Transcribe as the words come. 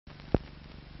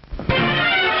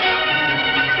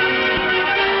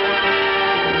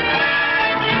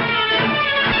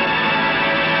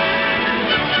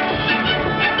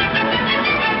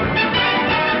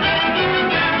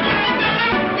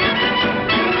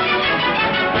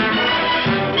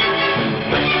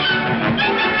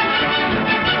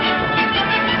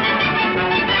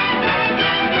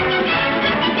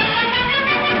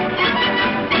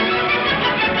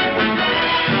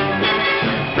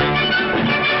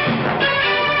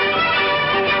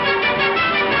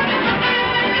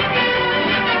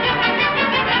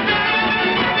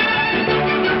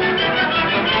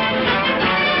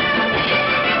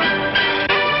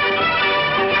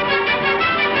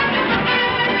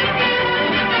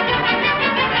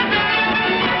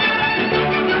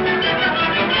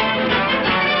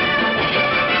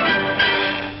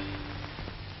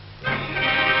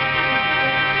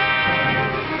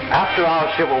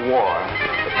Civil War,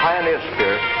 the pioneer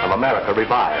spirit of America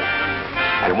revived,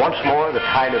 and once more the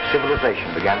tide of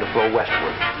civilization began to flow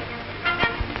westward.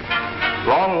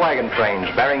 Long wagon trains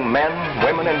bearing men,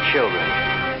 women, and children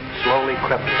slowly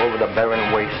crept over the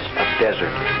barren wastes of desert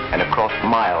and across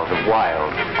miles of wild,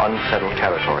 unsettled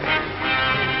territory.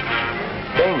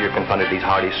 Danger confronted these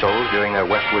hardy souls during their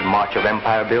westward march of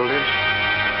empire builders,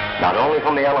 not only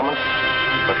from the elements,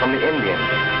 but from the Indians,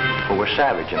 who were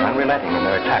savage and unrelenting in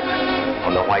their attacks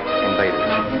on the white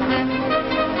invaders.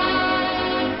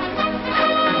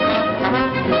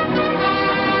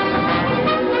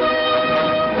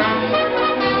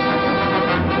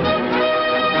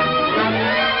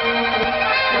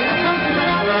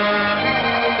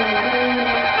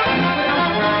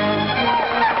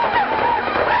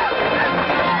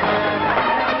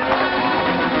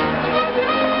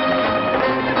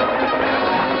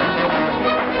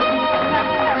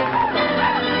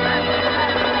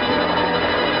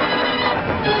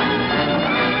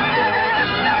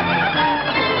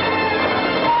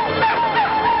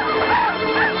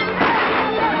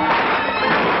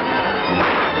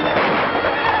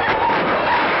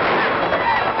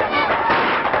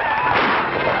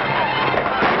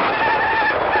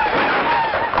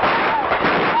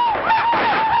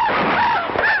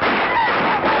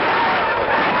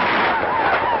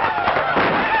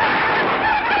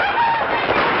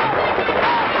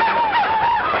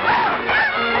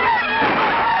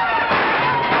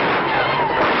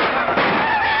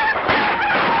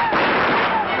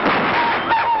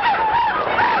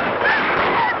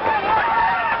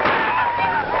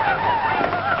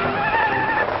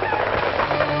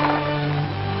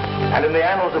 And in the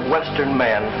annals of Western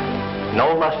men,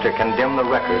 no luster can dim the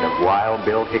record of Wild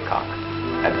Bill Hickok,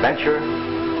 adventurer,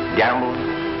 gambler,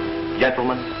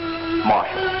 gentleman,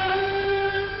 marshal.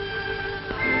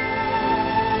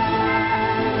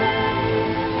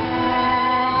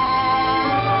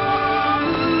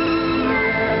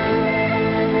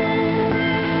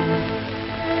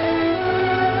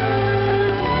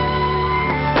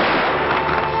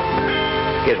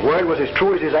 His word was as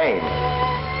true as his aim.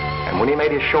 And when he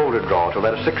made his shoulder draw to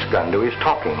let a six-gun do his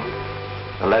talking,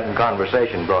 the leaden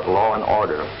conversation brought law and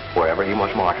order wherever he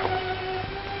was marshal.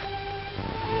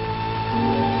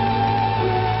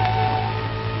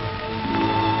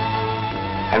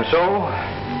 And so,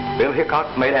 Bill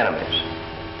Hickok made enemies.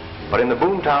 But in the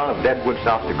boomtown of Deadwood,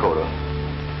 South Dakota,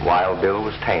 Wild Bill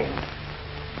was tamed.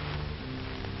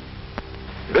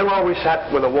 Bill always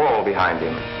sat with a wall behind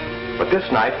him, but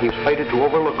this night he was fated to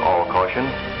overlook all caution,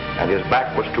 and his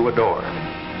back was to a door.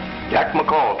 Jack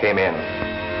McCall came in,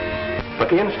 but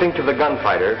the instinct of the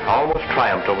gunfighter almost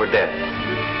triumphed over death.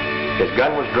 His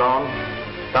gun was drawn,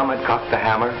 Thumb had cocked the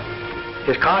hammer,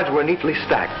 his cards were neatly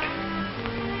stacked.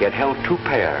 He had held two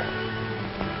pair,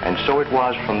 and so it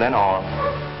was from then on.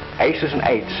 Aces and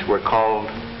eights were called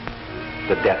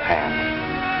the death hand.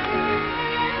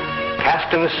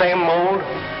 Cast in the same mold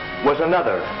was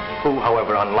another, who,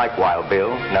 however, unlike Wild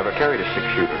Bill, never carried a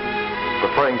six-shooter,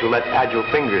 preferring to let agile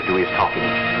fingers do his talking.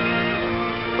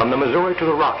 From the Missouri to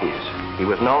the Rockies, he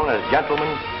was known as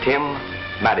Gentleman Tim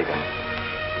Madigan.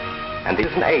 And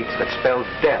these and eights that spelled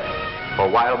death for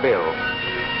Wild Bill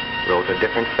wrote a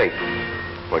different fate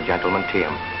for Gentleman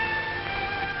Tim.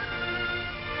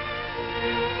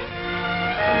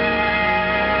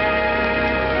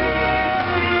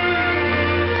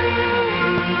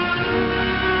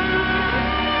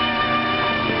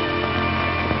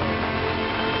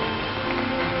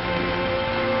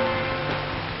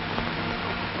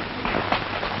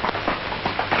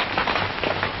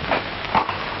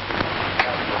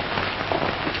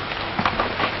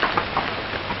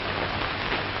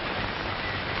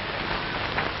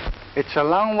 It's a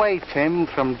long way, Tim,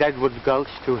 from Deadwood Gulch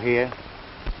to here.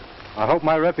 I hope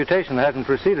my reputation hasn't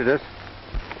preceded us.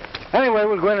 Anyway,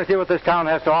 we'll go in and see what this town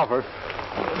has to offer.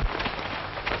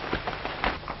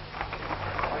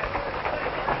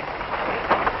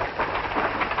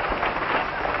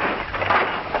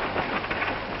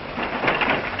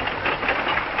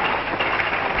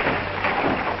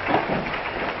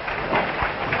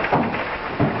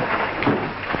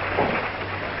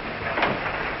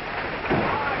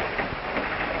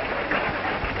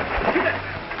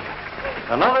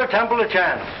 Another temple of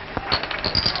chance.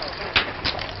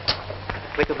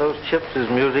 Click of those chips is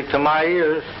music to my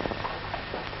ears.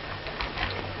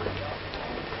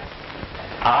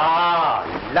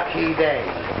 Ah, lucky day.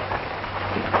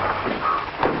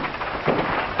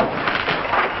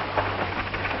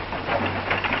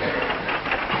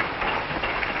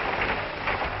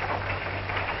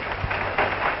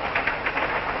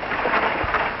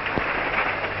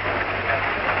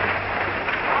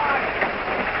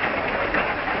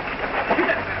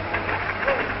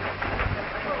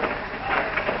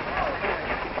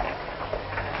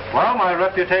 Well, my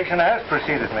reputation has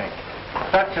preceded me.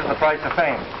 Such is the price of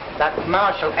fame. That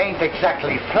Marshal ain't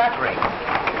exactly flattering.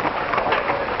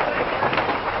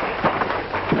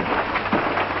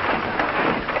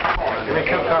 Give me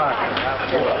 2 cards.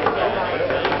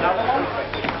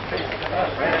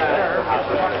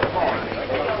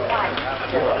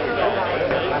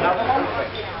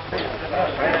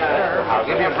 I'll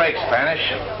give you a break,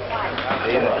 Spanish.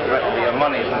 The rest of your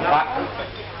money's in the pot.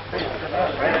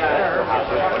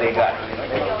 What do you got?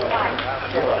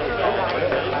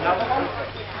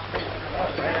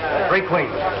 3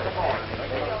 queens.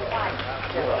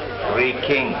 3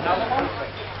 kings.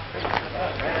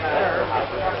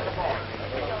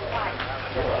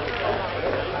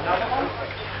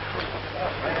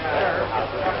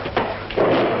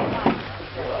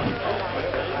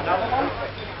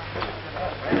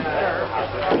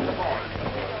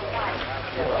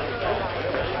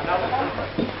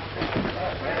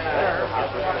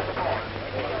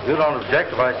 You don't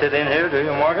object if I sit in here, do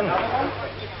you, Morgan? No,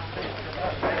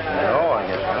 I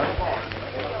guess not.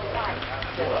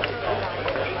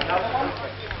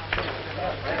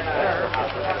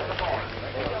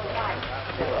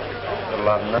 A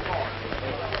lot of nothing.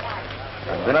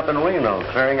 I've been up in Reno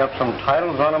clearing up some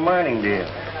titles on a mining deal.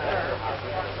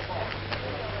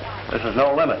 This is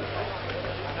no limit.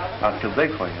 Not too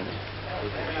big for you.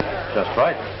 Just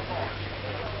right.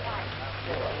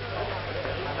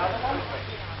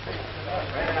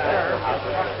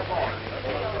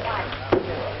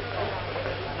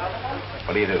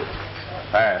 What do you do?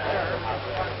 Pass.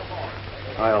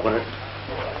 I open it.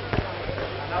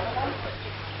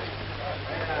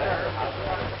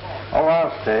 Oh,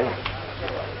 I'll stay.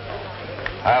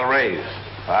 I'll raise.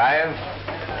 5,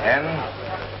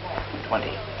 10,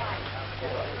 20.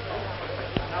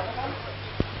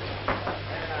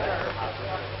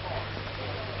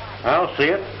 I'll see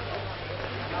it.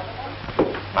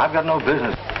 I've got no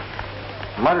business.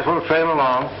 Might as well trail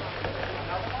along.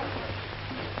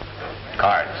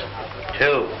 Cards.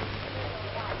 2.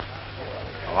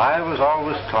 Well, I was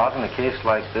always taught in a case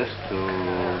like this to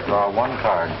draw 1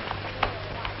 card.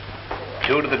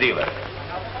 2 to the dealer.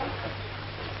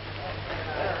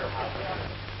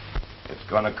 It's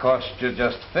going to cost you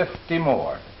just 50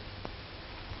 more.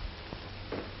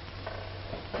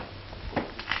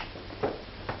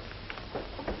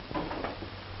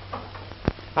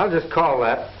 I'll just call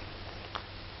that.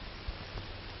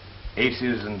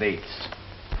 Aces and 8s.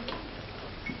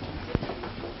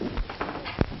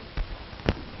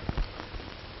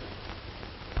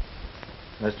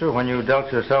 Mister, when you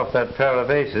dealt yourself that pair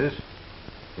of aces,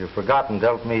 you've forgotten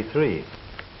dealt me 3.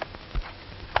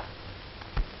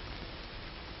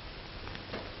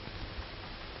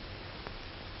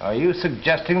 Are you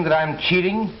suggesting that I'm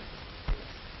cheating?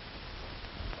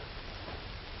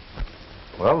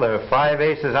 Well, there are 5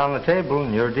 aces on the table,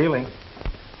 and you're dealing.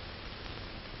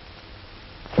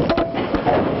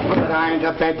 Behind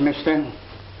the bed, mister.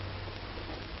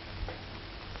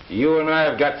 You and I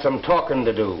have got some talking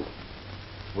to do.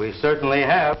 We certainly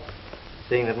have,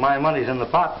 seeing that my money's in the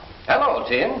pot. Hello,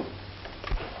 Tim.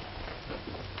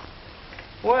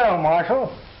 Well,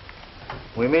 Marshal,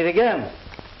 we meet again.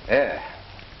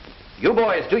 You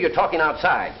boys do your talking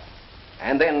outside,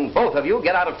 and then both of you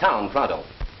get out of town pronto.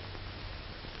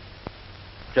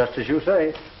 Just as you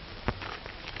say.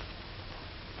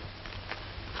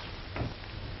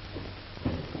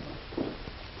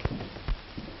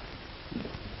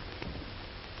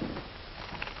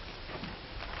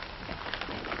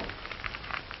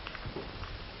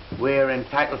 We're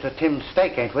entitled to Tim's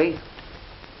stake, ain't we?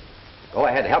 Go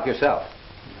ahead, help yourself.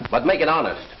 But make it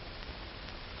honest.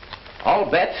 All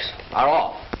bets are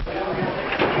off.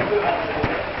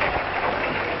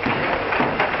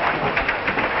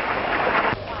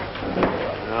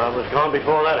 I was gone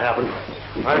before that happened.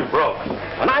 I'm broke.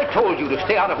 When I told you to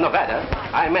stay out of Nevada,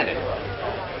 I meant it.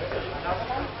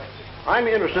 I'm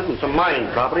interested in some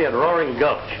mining property at Roaring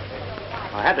Gulch.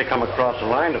 I had to come across the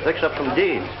line to fix up some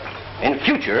deeds. In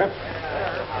future,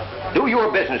 do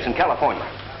your business in California.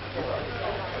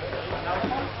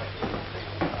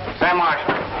 Sam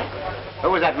Marshal.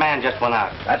 Who was that man just went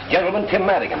out? That's Gentleman Tim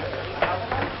Madigan.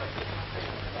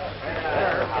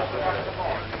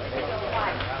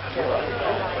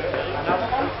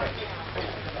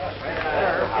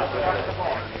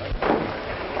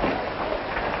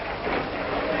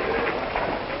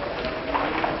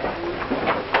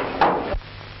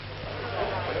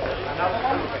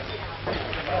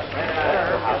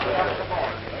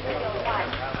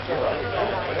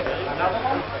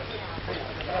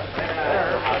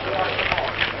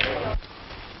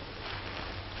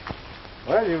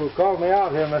 Well, you called me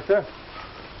out here, mister.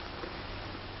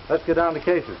 Let's get down to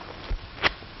cases.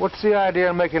 What's the idea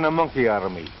of making a monkey out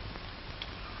of me?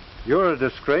 You're a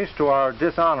disgrace to our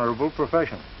dishonorable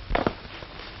profession.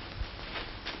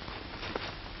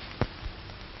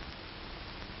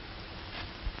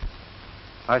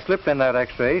 I slipped in that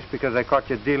extra ace because I caught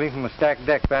you dealing from a stacked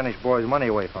deck vanished boy's money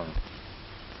away from him.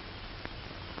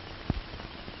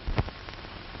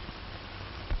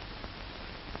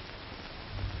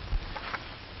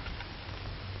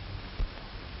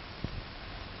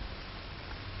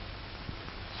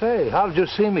 Say, how did you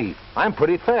see me? I'm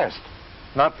pretty fast.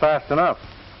 Not fast enough.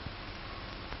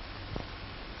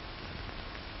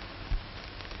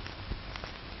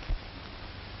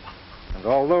 And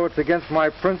although it's against my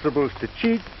principles to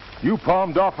cheat, You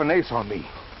palmed off an ace on me.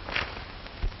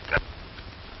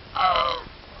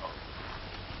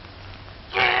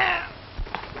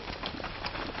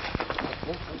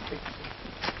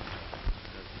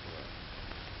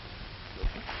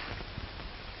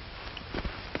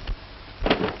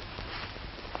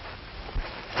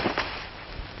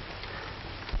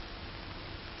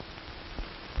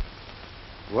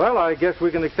 well, I guess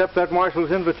we can accept that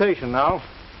marshal's invitation now.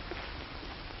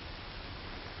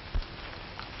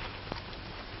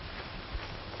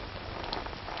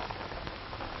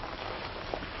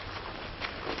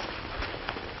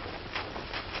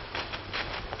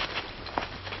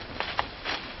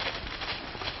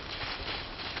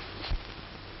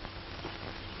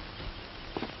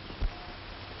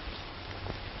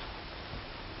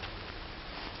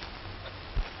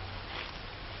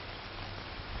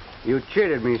 You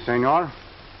cheated me, senor.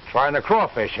 Trying to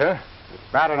crawfish, huh?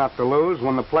 It's bad enough to lose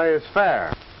when the play is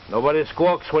fair. Nobody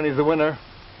squawks when he's the winner.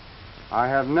 I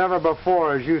have never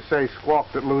before, as you say,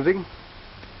 squawked at losing.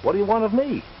 What do you want of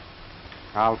me?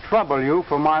 I'll trouble you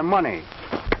for my money.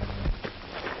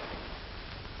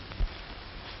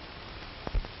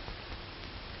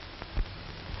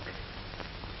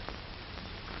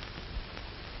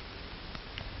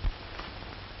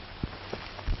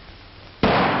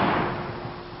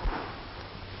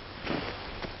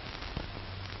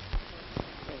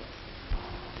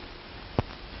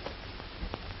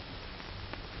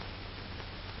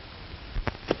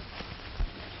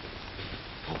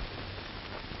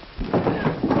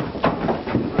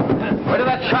 Where did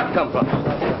that shot come from?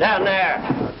 Down there.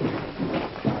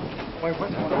 Wait,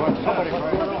 somebody...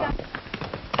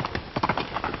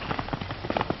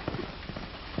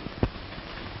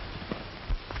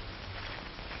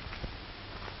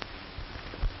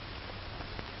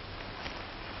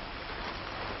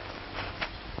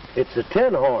 It's a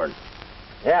tin horn.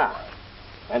 Yeah,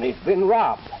 and he's been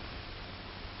robbed.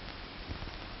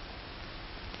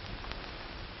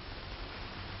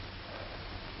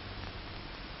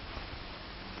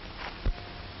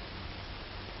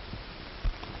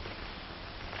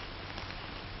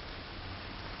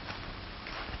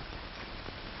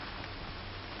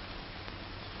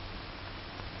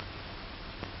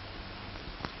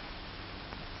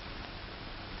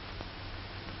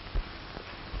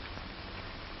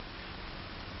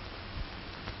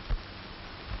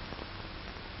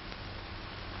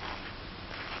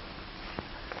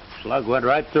 Slug went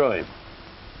right through him.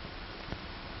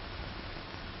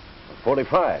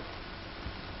 45.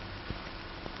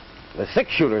 The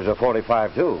 6-shooters are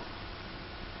 45, too.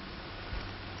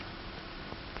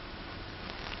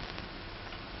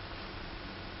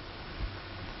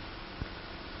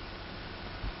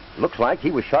 Looks like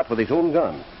he was shot with his own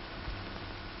gun.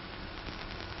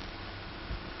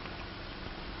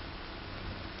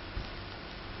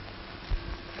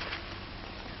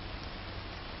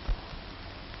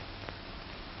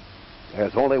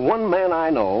 There's only one man I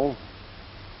know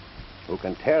who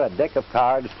can tear a deck of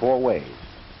cards 4 ways.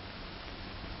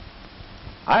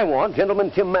 I want Gentleman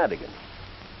Tim Madigan.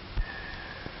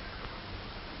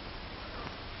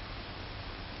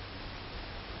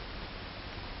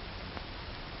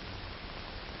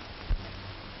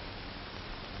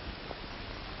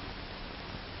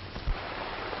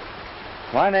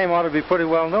 My name ought to be pretty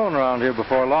well known around here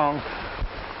before long.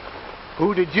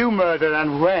 Who did you murder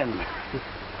and when?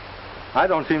 I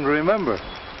don't seem to remember.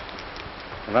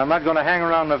 And I'm not going to hang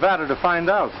around Nevada to find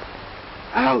out.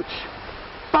 Ouch!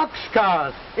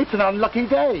 Boxcars! It's an unlucky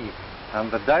day.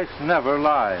 And the dice never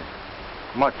lie.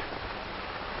 Much.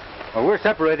 Well, we're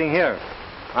separating here.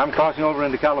 I'm crossing over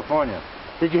into California.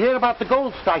 Did you hear about the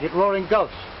gold strike at Roaring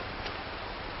Gulch?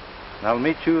 I'll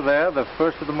meet you there the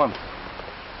 1st of the month.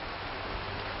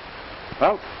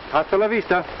 Well, hasta la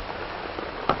vista.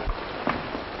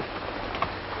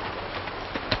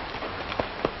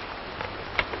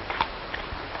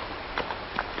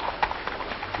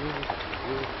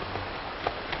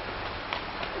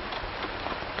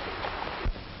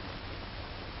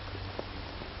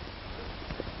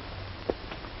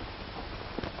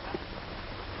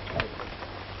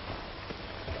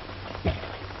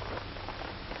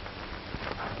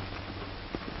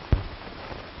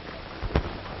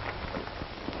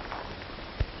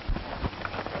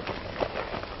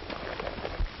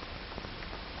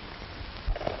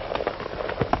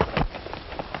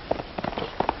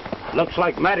 Looks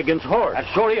like Madigan's horse. That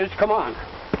sure is. Come on.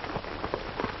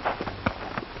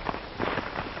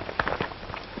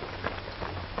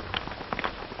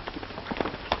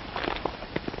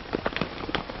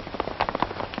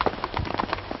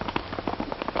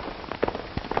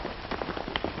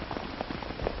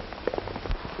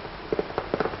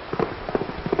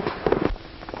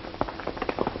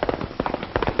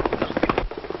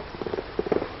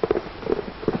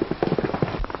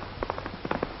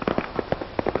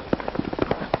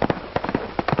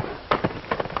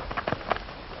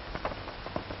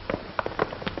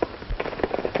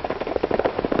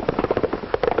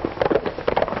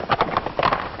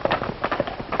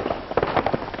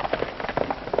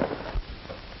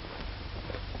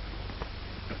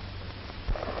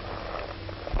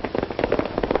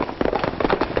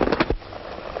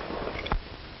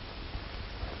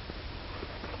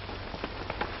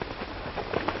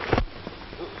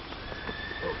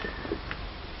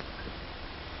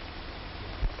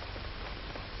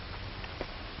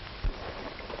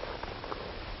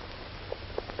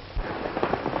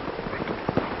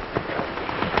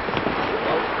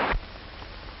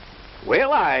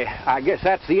 Well, I guess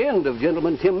that's the end of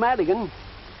Gentleman Tim Madigan.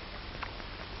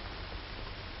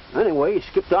 Anyway, he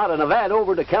skipped out of Nevada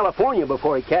over to California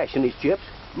before he cashed in his chips.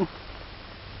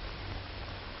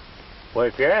 Well,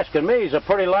 if you're asking me, he's a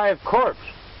pretty live corpse.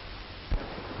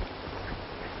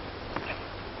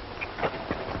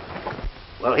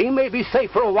 Well, he may be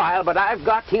safe for a while, but I've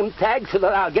got him tagged so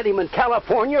that I'll get him in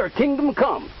California or kingdom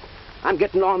come. I'm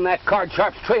getting on that Card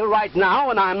Sharp's trail right now,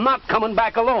 and I'm not coming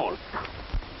back alone.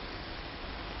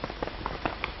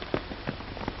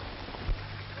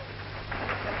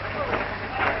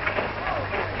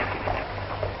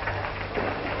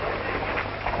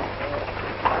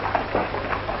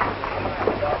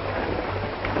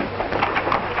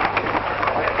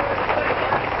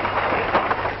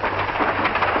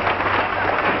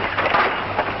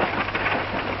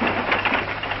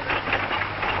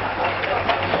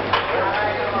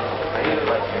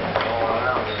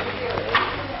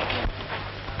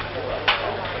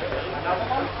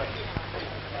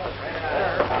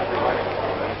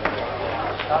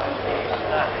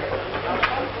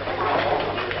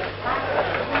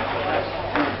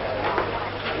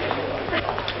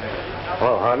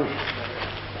 Hello, Hodgins.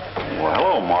 Well,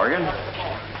 hello, Morgan.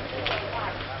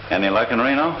 Any luck in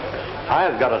Reno?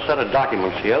 I've got a set of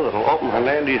documents here that'll open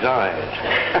Hernandez's eyes.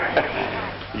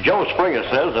 Joe Springer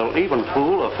says they'll even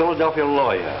fool a Philadelphia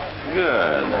lawyer.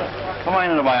 Good. Come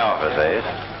on into my office, Ace.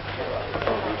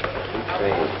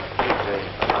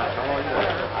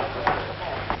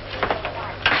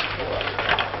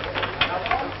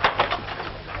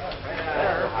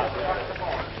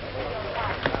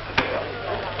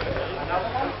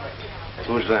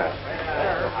 Who's that?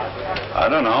 I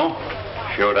don't know.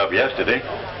 Showed up yesterday.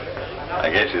 I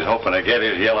guess he's hoping to get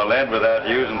his yellow lead without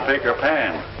using pick or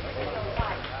pan.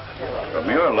 From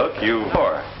your look, you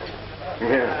are.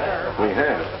 Yeah, we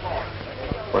have.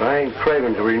 But I ain't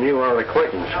craving to renew our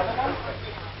acquaintance.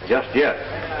 Just yet.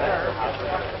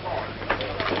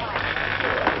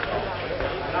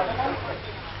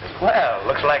 Well,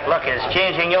 looks like luck is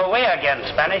changing your way again,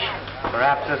 Spanish.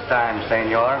 Perhaps this time,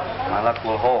 senor, my luck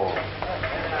will hold.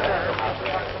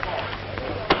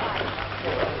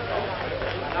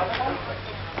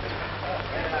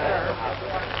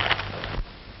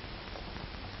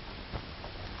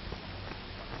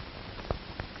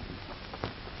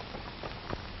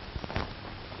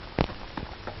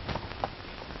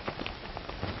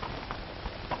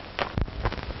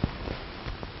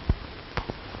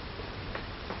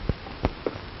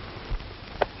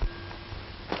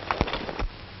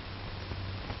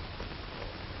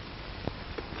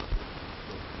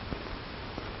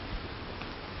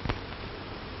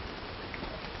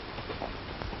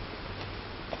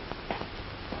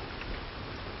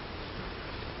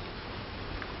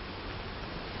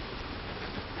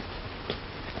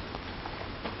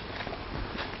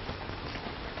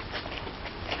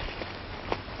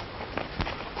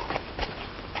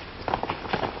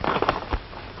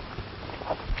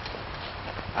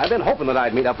 I've been hoping that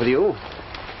I'd meet up with you.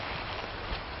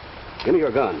 Give me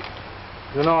your gun.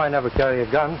 You know I never carry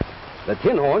a gun. The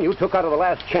tin horn you took out of the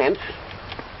last chance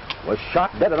was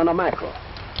shot better than a mackerel.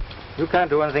 You can't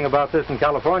do anything about this in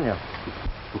California.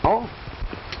 Oh?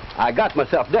 I got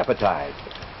myself deputized.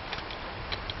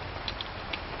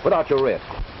 Put out your wrist.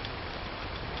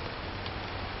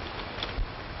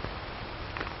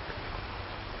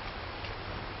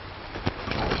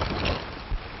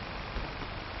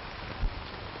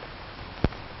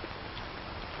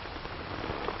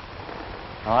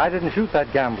 Now, I didn't shoot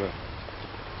that gambler.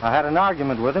 I had an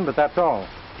argument with him, but that's all.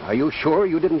 Are you sure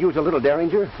you didn't use a little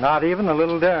derringer? Not even a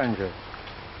little derringer.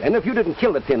 And if you didn't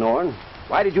kill the tin horn,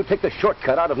 why did you take the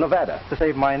shortcut out of Nevada? To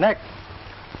save my neck.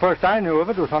 First I knew of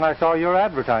it was when I saw your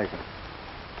advertising.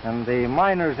 And the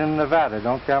miners in Nevada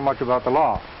don't care much about the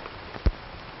law.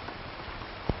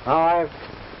 Now I've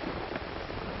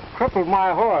crippled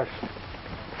my horse.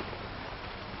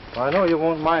 I know you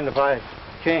won't mind if I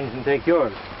change and take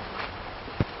yours.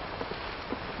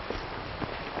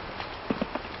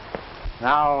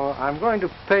 Now, I'm going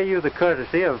to pay you the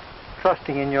courtesy of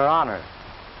trusting in your honor.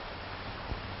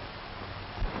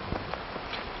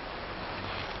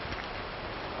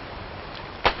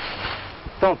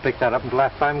 Don't pick that up until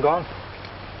after I'm gone.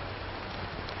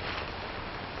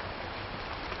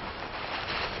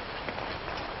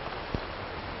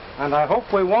 And I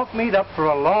hope we won't meet up for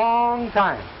a long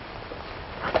time.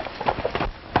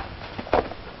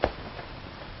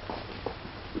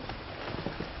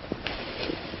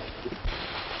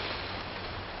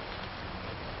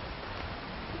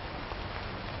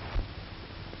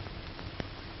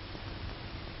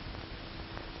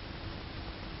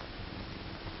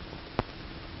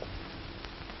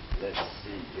 Let's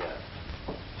see.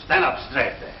 Stand up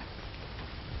straight there.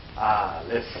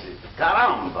 Let's see.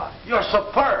 Caramba, you're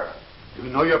superb. Do you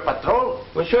know your patrol?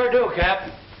 We sure do,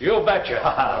 Cap. You betcha.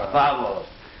 Vamos.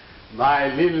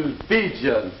 My little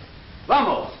pigeon.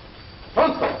 Vamos.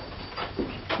 Pronto.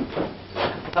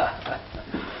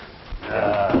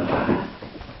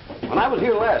 When I was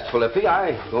here last, Felipe,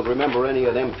 I don't remember any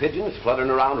of them pigeons fluttering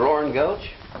around Roaring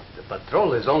Gulch. The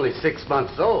patrol is only 6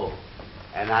 months old,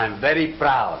 and I'm very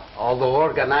proud. Although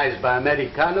organized by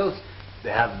Americanos, they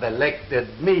have elected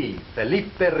me,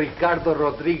 Felipe Ricardo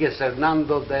Rodriguez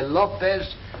Hernando de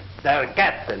Lopez, their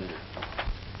captain.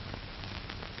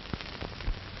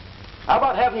 How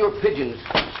about having your pigeons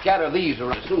scatter these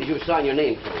around as soon as you sign your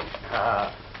name to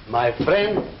them? My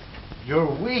friend, your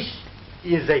wish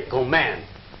is a command.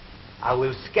 I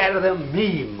will scatter them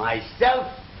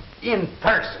myself, in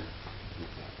person.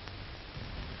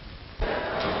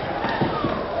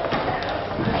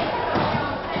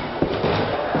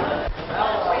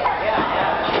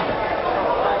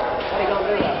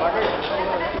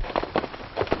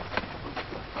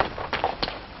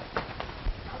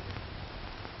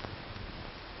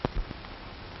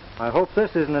 I hope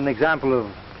this isn't an example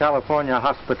of California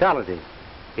hospitality.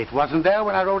 It wasn't there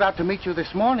when I rode out to meet you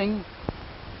this morning.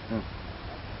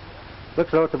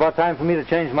 Looks though it's about time for me to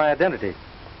change my identity.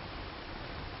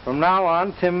 From now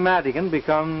on, Tim Madigan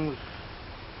becomes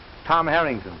Tom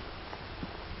Harrington.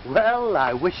 Well,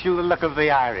 I wish you the luck of the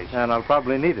Irish. And I'll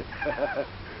probably need it.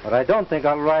 But I don't think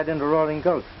I'll ride into Roaring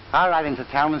Gulch. I'll ride into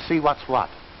town and see what's what.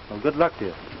 Well, good luck to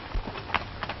you.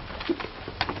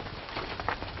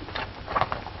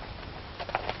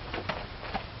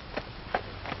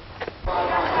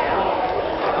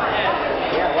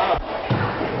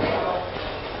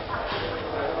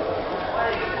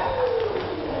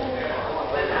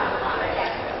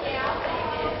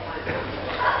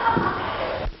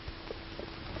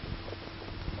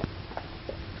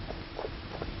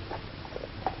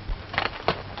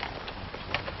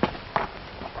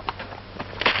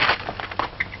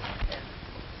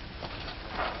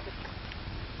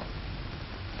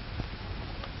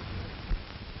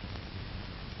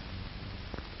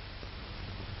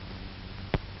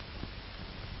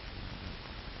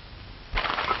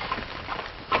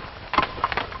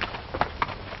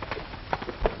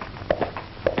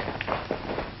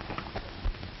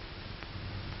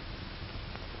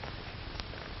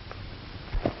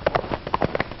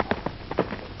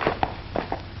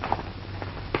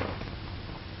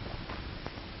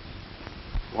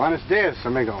 Buenos dias,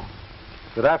 amigo.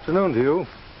 Good afternoon to you.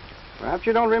 Perhaps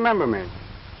you don't remember me.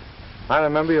 I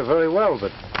remember you very well,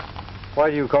 but why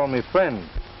do you call me friend?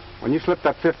 When you slipped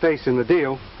that fifth ace in the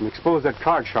deal and exposed that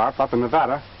card sharp up in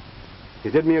Nevada, you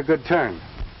did me a good turn.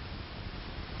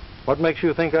 What makes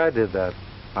you think I did that?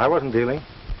 I wasn't dealing.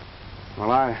 Well,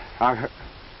 I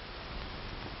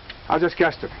just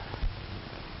guessed it.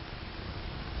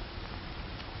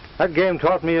 That game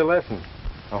taught me a lesson.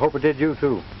 I hope it did you,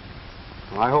 too.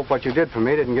 Well, I hope what you did for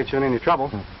me didn't get you in any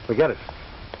trouble. Forget it.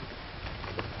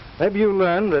 Maybe you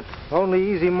learned that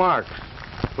only easy marks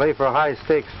play for high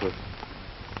stakes with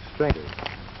strangers.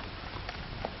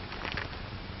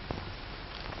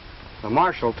 The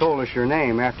Marshal told us your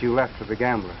name after you left for the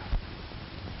gambler.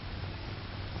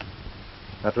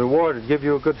 That reward would give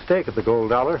you a good stake at the gold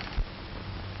dollar.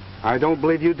 I don't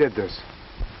believe you did this.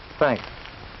 Thanks.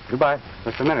 Goodbye.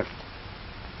 Just a minute.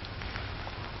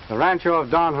 The rancho of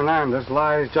Don Hernandez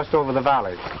lies just over the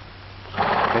valley.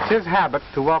 It's his habit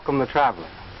to welcome the traveler.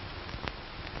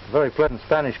 A very pleasant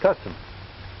Spanish custom.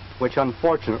 which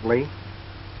unfortunately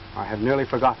I have nearly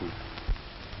forgotten.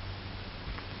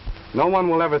 No one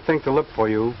will ever think to look for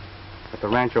you at the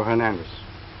Rancho Hernandez.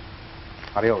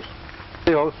 Adios.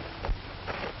 Adios.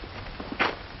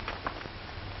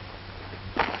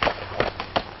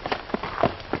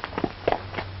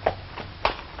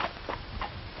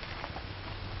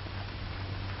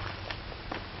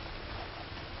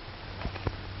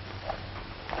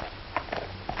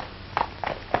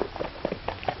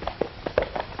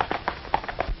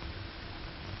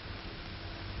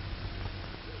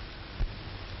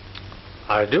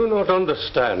 I do not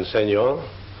understand, senor.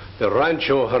 The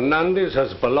Rancho Hernandez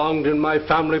has belonged in my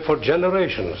family for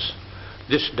generations.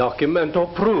 This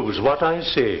documento proves what I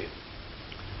say.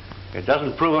 It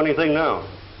doesn't prove anything now.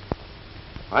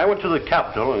 I went to the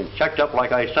Capitol and checked up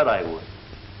like I said I would.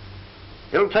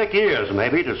 It'll take years,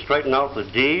 maybe, to straighten out the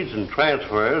deeds and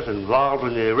transfers involved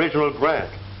in the original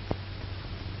grant.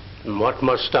 And what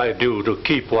must I do to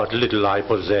keep what little I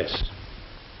possess?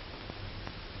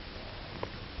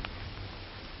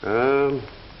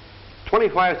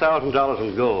 $25,000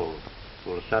 in gold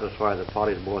will satisfy the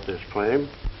parties who bought this claim,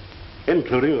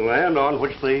 including the land on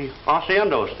which the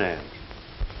hacienda stands.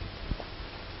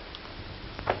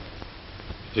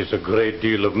 It is a great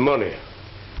deal of money.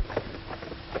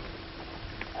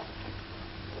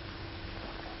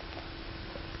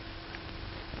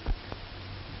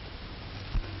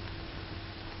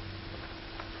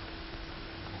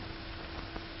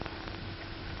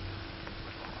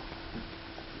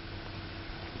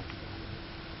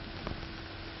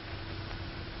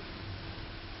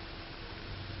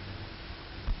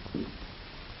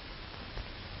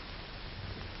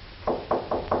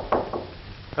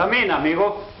 Come in,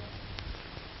 amigo.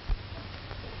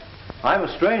 I'm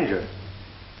a stranger.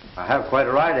 I have quite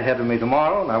a ride ahead of me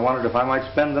tomorrow, and I wondered if I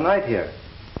might spend the night here.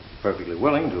 Perfectly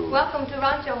willing to. Welcome to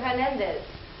Rancho Hernandez.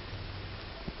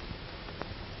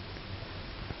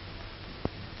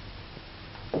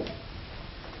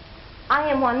 I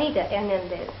am Juanita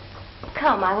Hernandez.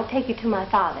 Come, I will take you to my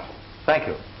father. Thank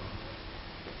you.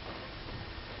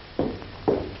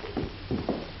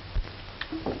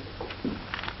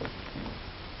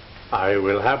 I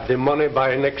will have the money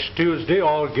by next Tuesday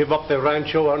or give up the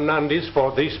Rancho Hernandez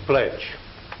for this pledge.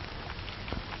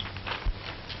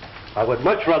 I would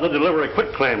much rather deliver a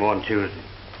quitclaim on Tuesday.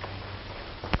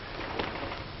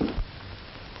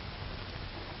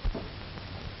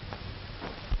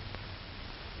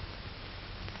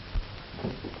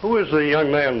 Who is the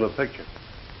young man in the picture?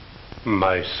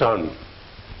 My son.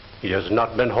 He has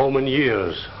not been home in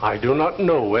years. I do not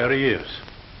know where he is.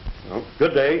 Well,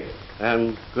 good day.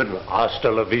 And good luck. Hasta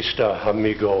la vista,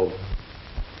 amigo.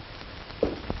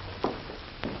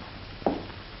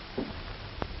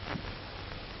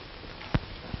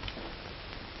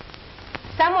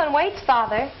 Someone waits,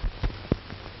 Father.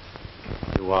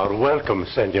 You are welcome,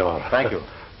 senor. Thank you.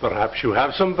 Perhaps you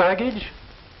have some baggage?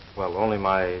 Well, only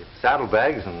my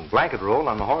saddlebags and blanket roll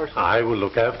on the horse. I will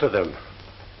look after them.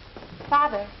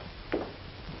 Father,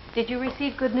 did you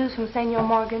receive good news from Senor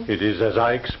Morgan? It is as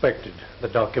I expected. The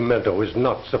documento is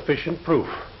not sufficient proof.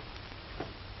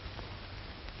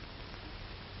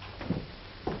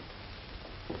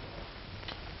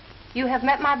 You have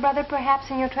met my brother, perhaps,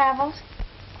 in your travels?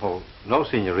 Oh, no,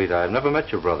 Senorita. I've never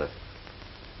met your brother.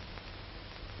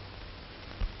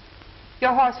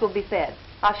 Your horse will be fed.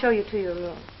 I'll show you to your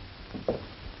room.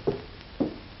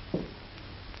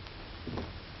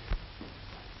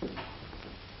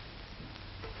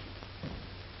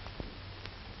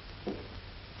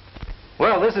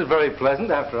 Well, this is very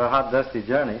pleasant after a hot, dusty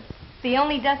journey. The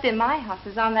only dust in my house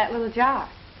is on that little jar.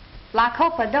 La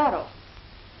Copa d'Oro.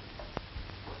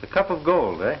 The cup of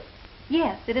gold, eh?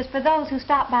 Yes, it is for those who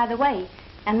stop by the way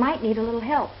and might need a little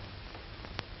help.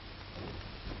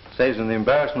 Saves them the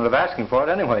embarrassment of asking for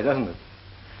it anyway, doesn't it?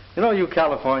 You know, you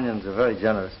Californians are very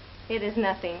generous. It is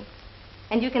nothing.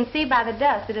 And you can see by the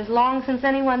dust it is long since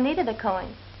anyone needed a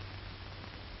coin.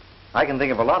 I can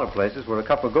think of a lot of places where a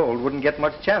cup of gold wouldn't get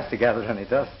much chance to gather any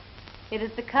dust. It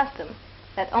is the custom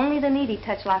that only the needy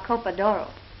touch La Copa d'Oro.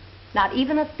 Not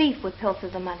even a thief would pilfer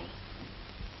the money.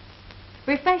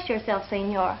 Refresh yourself,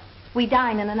 senor. We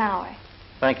dine in an hour.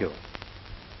 Thank you.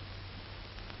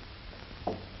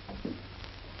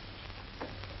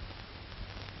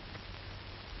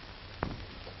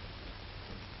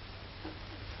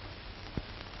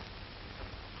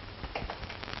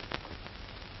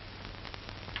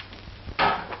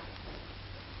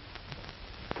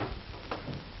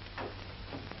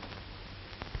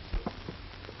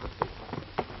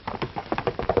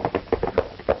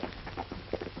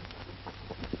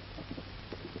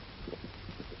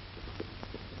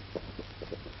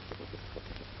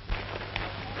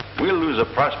 lose a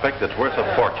prospect that's worth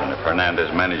a fortune if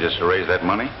Hernandez manages to raise that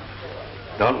money.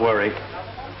 Don't worry.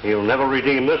 He'll never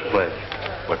redeem this pledge.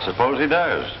 But suppose he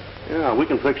does? Yeah, we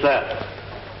can fix that.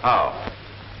 How?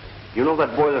 You know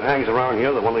that boy that hangs around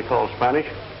here, the one they call Spanish?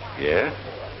 Yeah?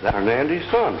 That's Hernandez's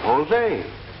son, Jose.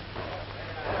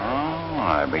 Oh,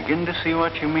 I begin to see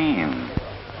what you mean.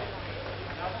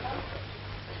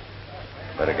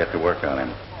 Better get to work on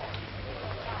him.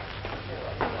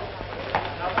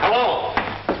 Hello.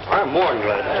 I'm more than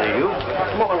glad to see you.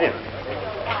 Come on in.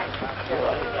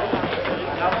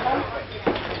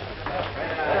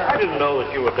 I didn't know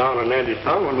that you were Don Hernandez's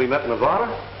son when we met in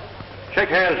Nevada. Shake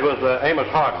hands with Amos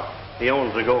Harden. He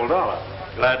owns the Gold Dollar.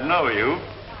 Glad to know you.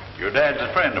 Your dad's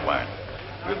a friend of mine.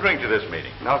 We'll drink to this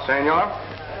meeting. No, senor.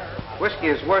 Whiskey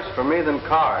is worse for me than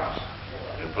cards.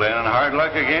 Been playing on hard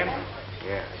luck again?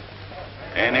 Yes.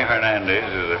 Annie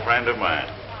Hernandez is a friend of mine.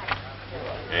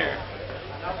 Here.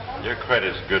 Your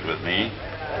credit's good with me.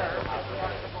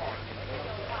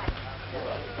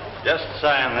 Just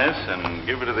sign this and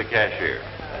give it to the cashier.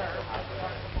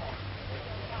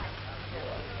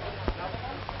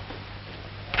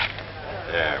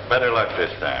 There, better luck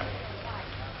this time.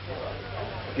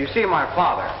 If you see my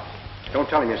father, don't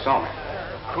tell him you saw me.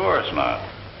 Of course not.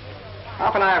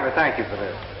 How can I ever thank you for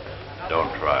this?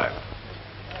 Don't try.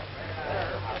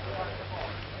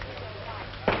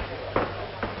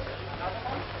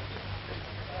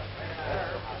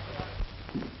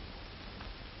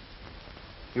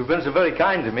 You've been so very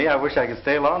kind to me, I wish I could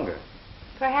stay longer.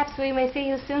 Perhaps we may see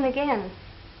you soon again,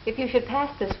 if you should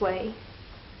pass this way.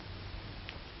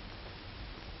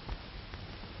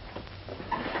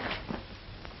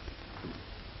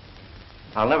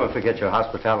 I'll never forget your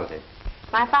hospitality.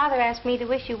 My father asked me to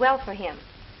wish you well for him.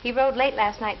 He rode late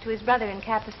last night to his brother in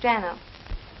Capistrano.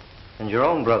 And your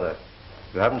own brother.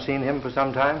 You haven't seen him for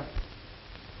some time?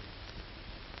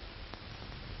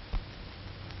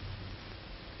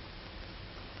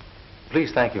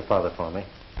 Please thank your father for me.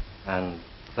 And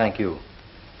thank you.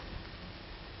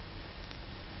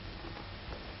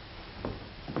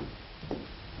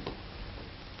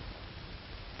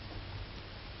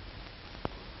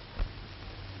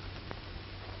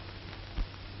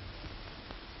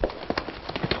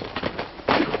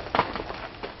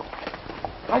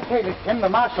 I say to Tim, the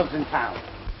marshal's in town.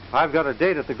 I've got a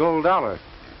date at the Gold Dollar.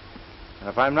 And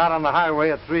if I'm not on the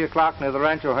highway at 3 o'clock near the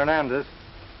Rancho Hernandez,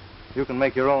 you can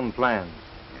make your own plans.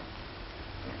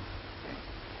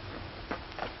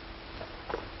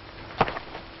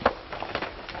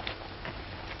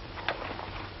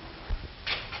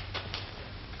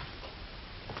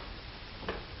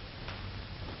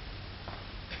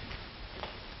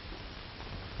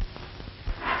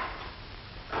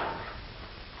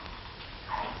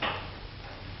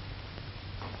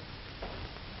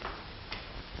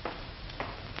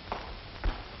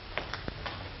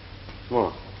 Come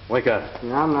on, wake up.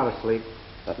 No, I'm not asleep.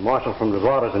 That Marshal from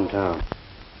Nevada's in town.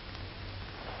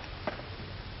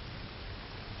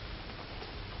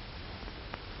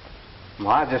 Well,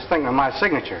 I was just thinking of my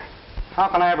signature. How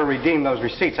can I ever redeem those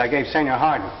receipts I gave Senor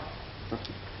Harden?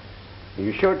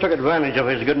 You sure took advantage of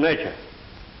his good nature.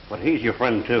 But he's your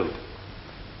friend, too.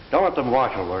 Don't let the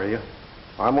Marshal worry you.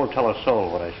 I won't tell a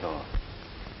soul what I saw.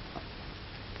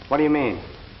 What do you mean?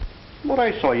 What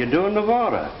I saw you do in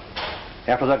Nevada.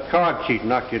 After that card cheat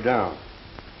knocked you down.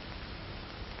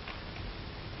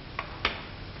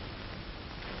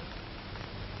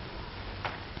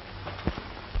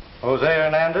 Jose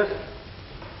Hernandez,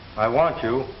 I want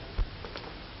you.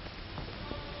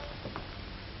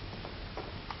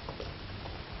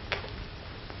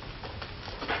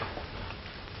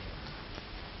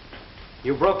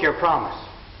 You broke your promise.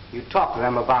 You talked to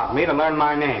them about me to learn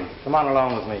my name. Come on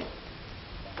along with me.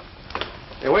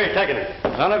 Hey, where are you taking it?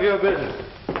 None of your business.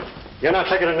 You're not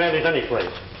taking Hernandez any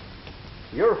place.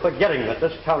 You're forgetting that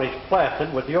this county's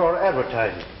plastered with your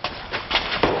advertising.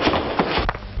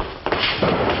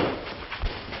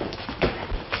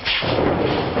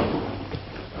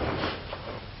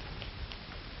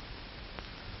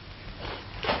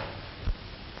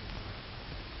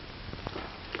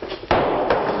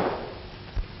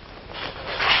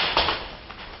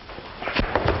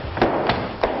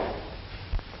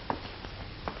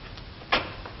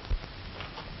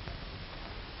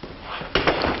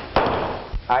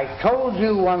 I told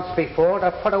you once before to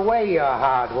put away your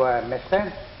hardware,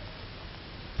 mister.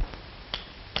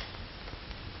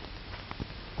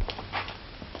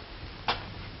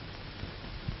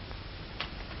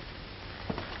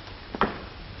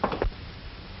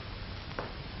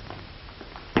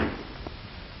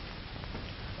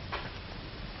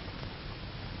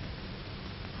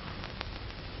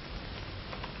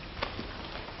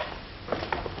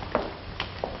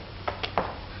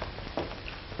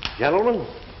 Gentlemen,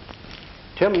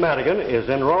 Tim Madigan is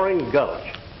in Roaring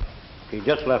Gulch. He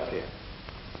just left here.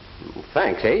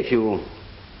 Thanks, Ace. You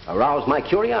aroused my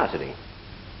curiosity.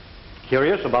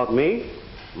 Curious about me?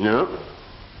 No.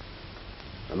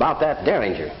 About that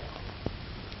Derringer.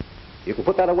 You can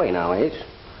put that away now, Ace.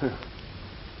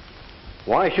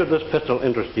 Why should this pistol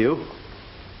interest you?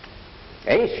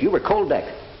 Ace, you were cold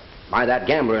decked by that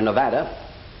gambler in Nevada,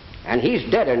 and he's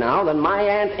deader now than my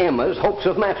Aunt Emma's hopes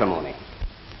of matrimony.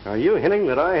 Are you hinting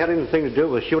that I had anything to do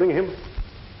with shooting him?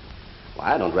 Well,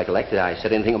 I don't recollect that I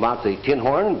said anything about the tin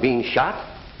horn being shot.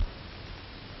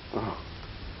 Oh.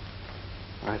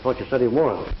 I thought you said he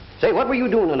was. Say, what were you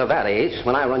doing in Nevada, Ace,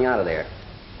 when I run you out of there?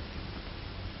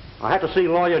 I had to see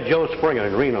lawyer Joe Springer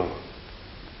in Reno.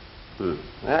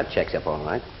 That checks up all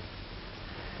right.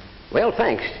 Well,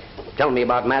 thanks. Tell me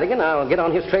about Madigan. I'll get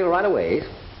on his trail right away.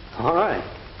 All right.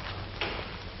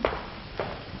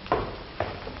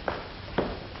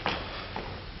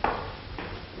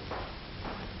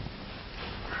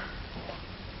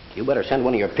 You better send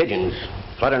one of your pigeons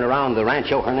fluttering around the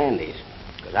Rancho Hernandez,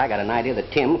 because I got an idea that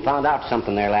Tim found out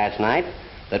something there last night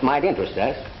that might interest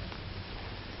us.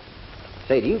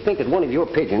 Say, do you think that one of your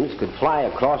pigeons could fly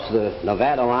across the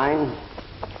Nevada line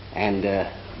and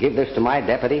give this to my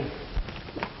deputy?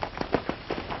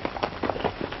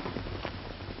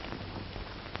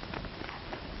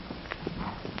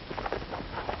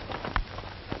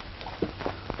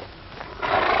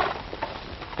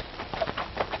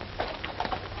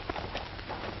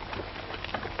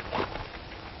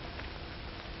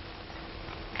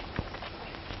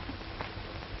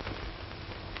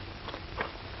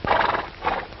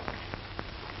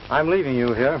 I'm leaving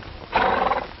you here.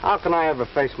 How can I ever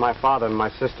face my father and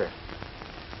my sister?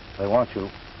 They want you.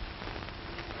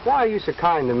 Why are you so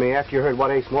kind to me after you heard what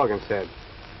Ace Morgan said?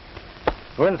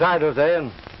 Go inside, Jose,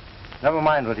 and never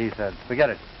mind what he said.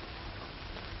 Forget it.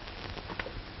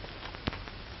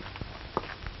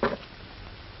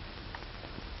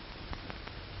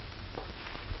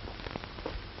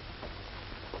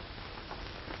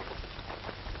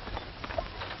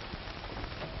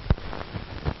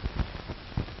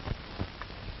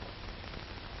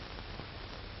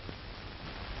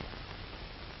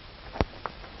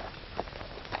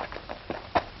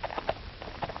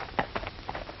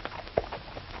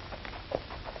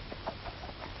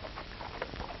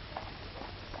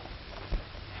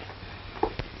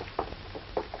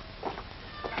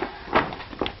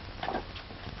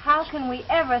 How can we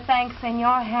ever thank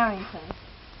Senor Harrington?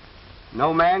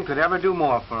 No man could ever do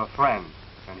more for a friend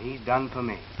than he's done for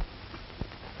me.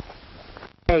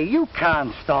 Hey, you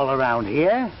can't stall around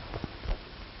here.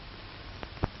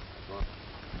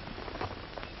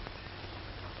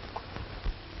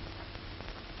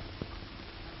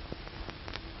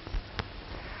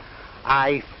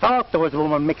 I thought there was a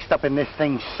woman mixed up in this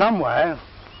thing somewhere.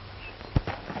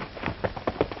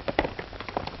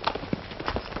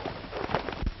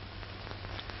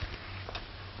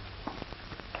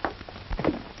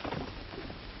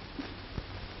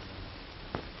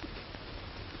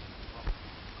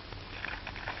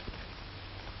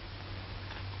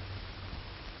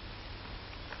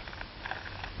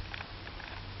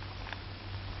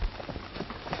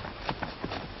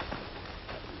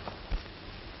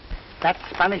 That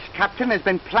Spanish captain has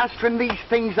been plastering these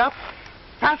things up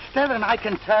faster than I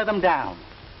can tear them down.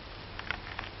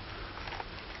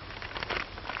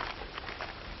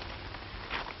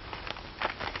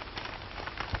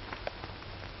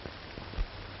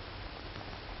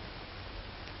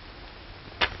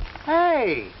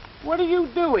 Hey, what are you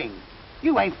doing?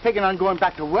 You ain't figuring on going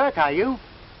back to work, are you?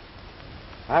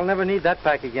 I'll never need that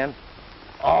back again.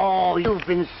 Oh, you've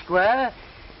been square.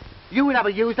 You never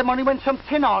used them only when some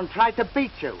tin-on tried to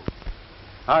beat you.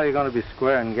 How are you going to be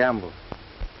square and gamble?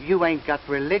 You ain't got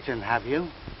religion, have you?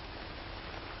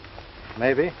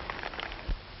 Maybe.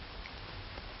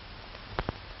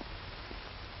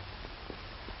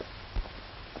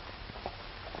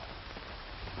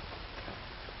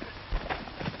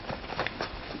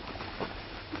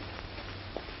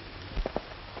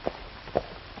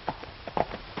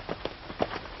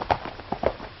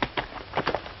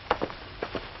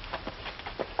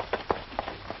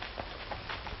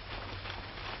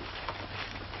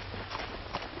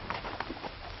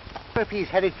 If he's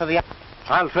headed for the...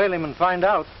 I'll trail him and find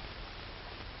out.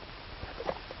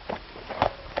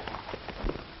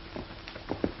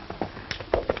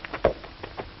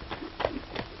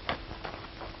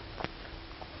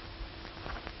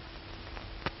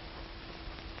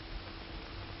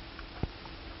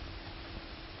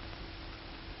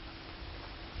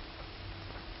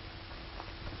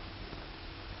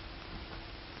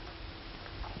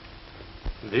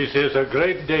 This is a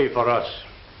great day for us.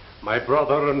 My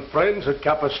brother and friends at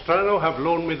Capistrano have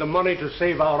loaned me the money to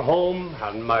save our home,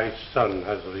 and my son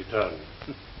has returned.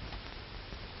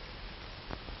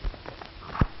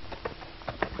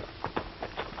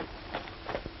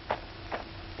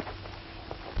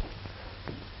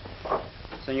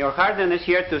 Senor Harden is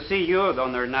here to see you,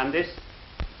 Don Hernandez.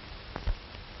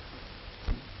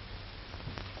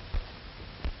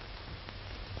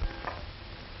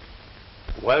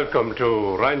 Welcome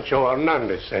to Rancho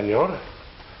Hernandez, senor.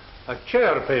 A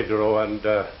chair, Pedro, and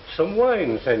some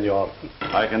wine, senor.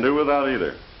 I can do without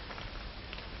either.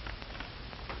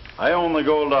 I own the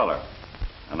gold dollar,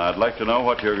 and I'd like to know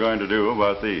what you're going to do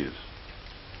about these.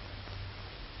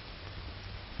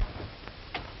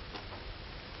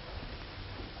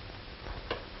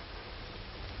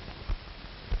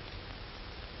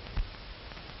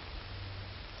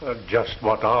 Just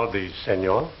what are these,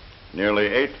 senor? Nearly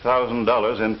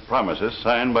 $8,000 in promises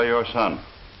signed by your son.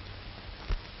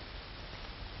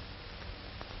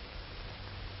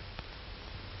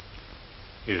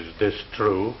 Is this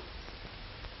true?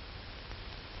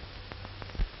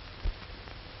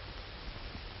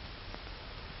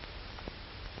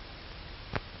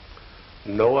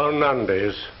 No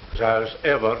Hernandez has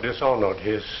ever dishonored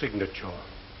his signature.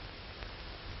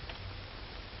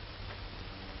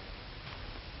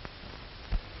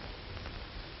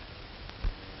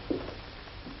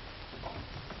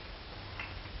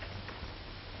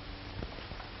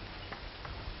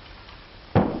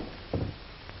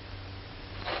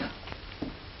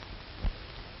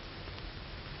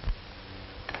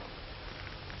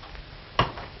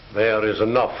 There is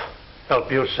enough.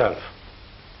 Help yourself.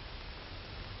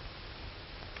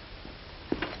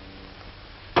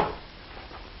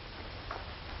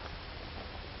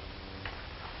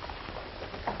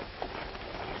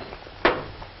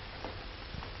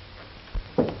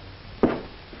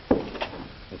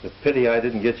 It's a pity I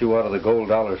didn't get you out of the gold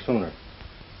dollar sooner.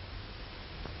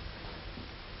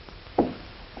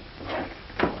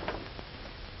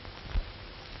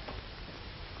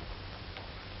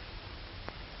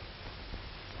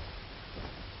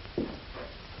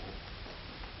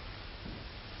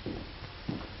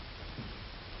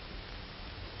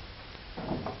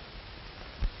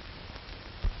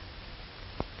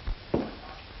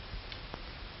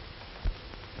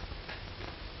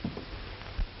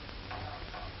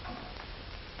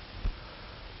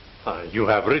 You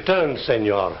have returned,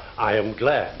 senor. I am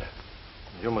glad.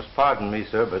 You must pardon me,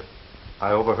 sir, but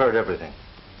I overheard everything.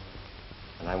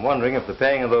 And I'm wondering if the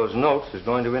paying of those notes is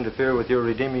going to interfere with your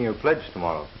redeeming your pledge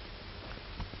tomorrow.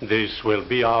 This will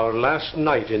be our last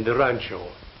night in the rancho.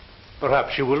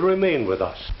 Perhaps you will remain with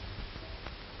us.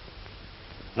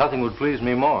 Nothing would please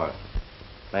me more.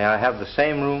 May I have the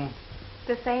same room?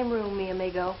 The same room, mi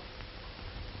amigo.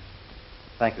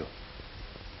 Thank you.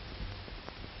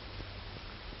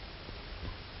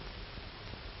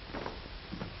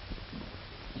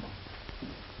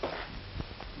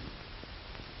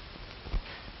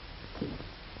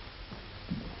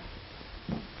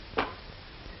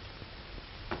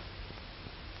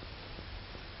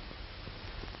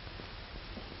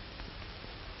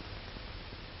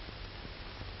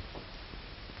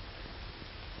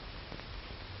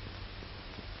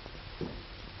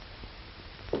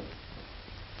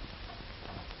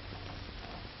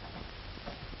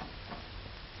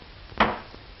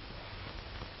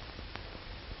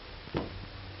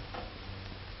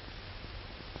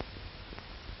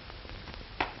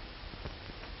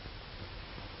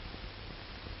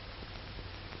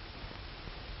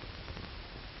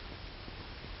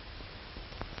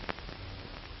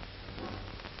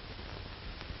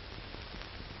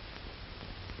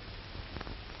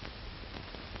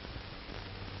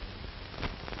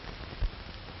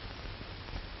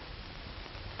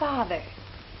 Father,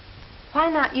 why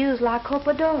not use La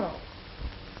Copa d'Oro?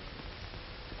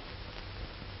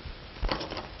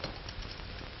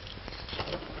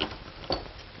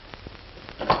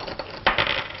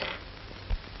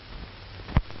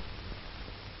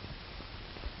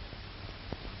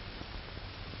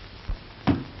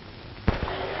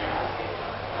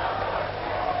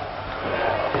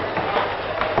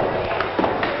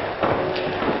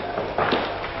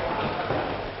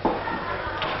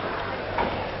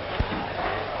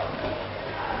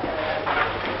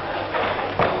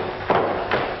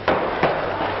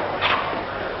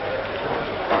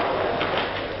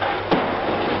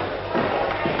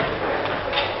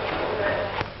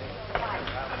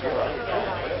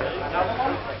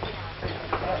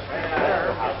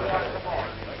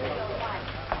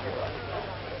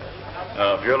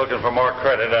 If you're looking for more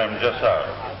credit, I'm just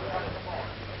out.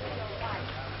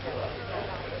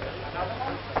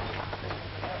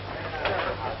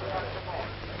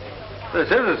 This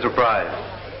is a surprise.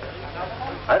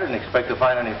 I didn't expect to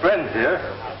find any friends here.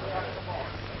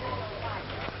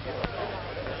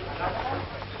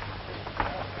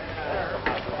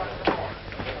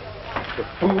 The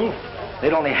fool.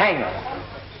 They'd only hang us.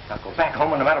 Now go back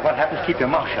home and no matter what happens, keep your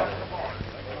mouth shut.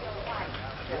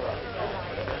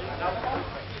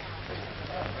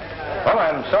 Well,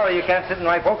 I'm sorry you can't sit in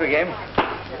my poker game.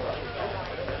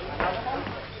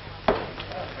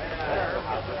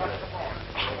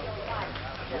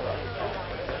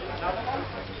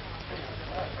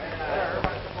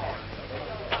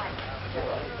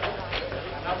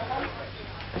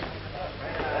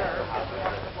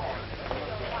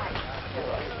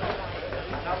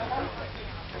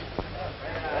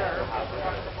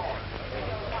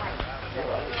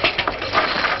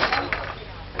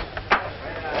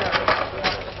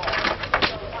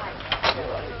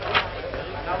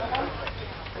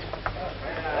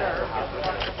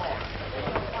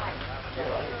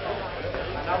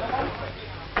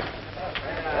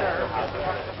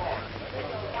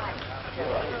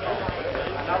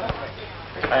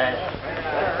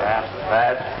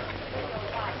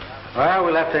 Well,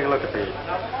 we'll have to take a look at these.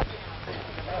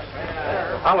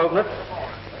 I'll open it.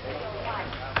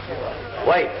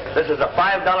 Wait, this is a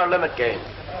 $5 limit game.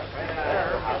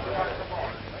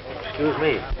 Excuse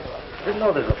me. Didn't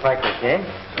know this was a practice game.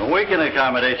 We can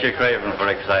accommodate your craving for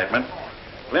excitement.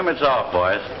 Limits off,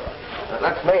 boys.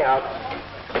 That's me out.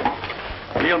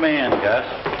 Deal me in,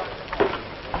 Gus.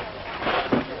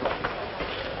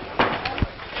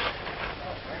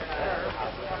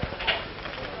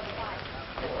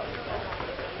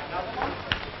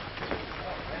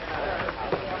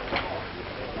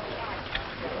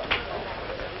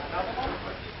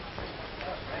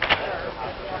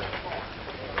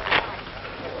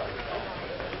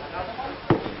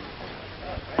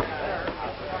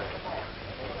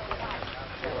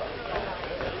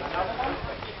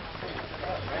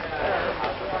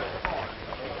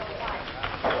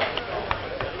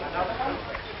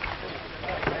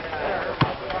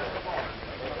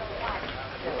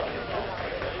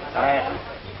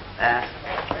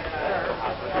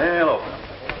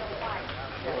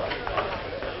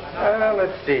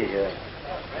 Let's see here.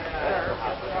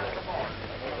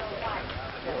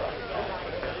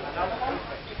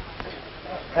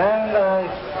 And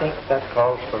I think that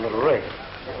calls for a little race.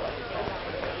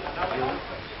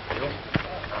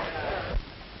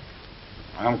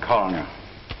 I'm calling you.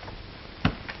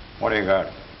 What do you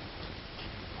got?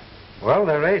 Well,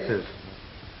 they're aces.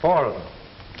 4 of them.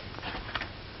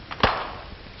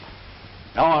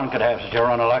 No one could have such a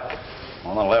run of luck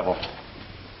on the level.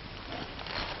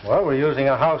 Well, we're using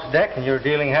a house deck, and you're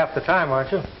dealing half the time,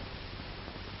 aren't you?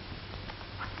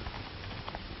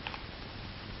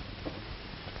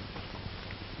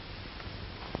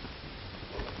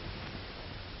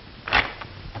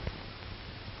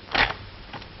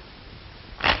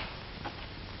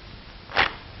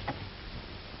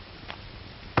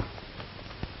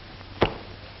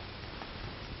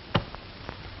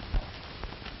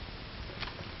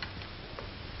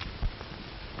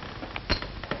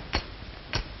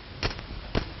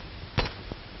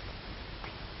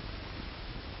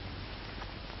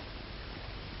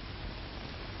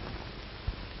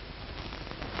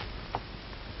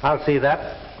 I'll see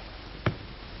that.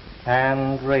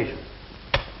 And raise it.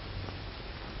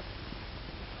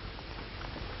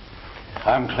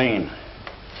 I'm clean.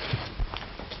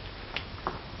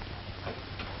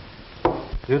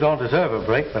 You don't deserve a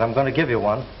break, but I'm going to give you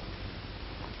one.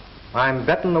 I'm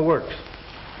betting the works.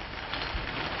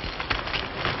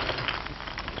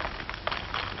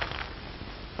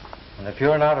 And if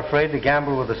you're not afraid to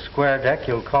gamble with a square deck,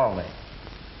 you'll call me.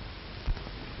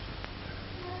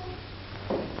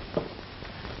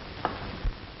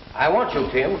 I want you,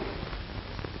 Tim.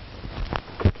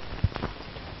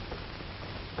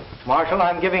 Marshal,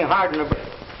 I'm giving Harden a break.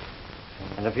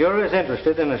 And if you're as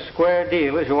interested in a square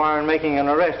deal as you are in making an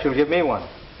arrest, you'll give me one.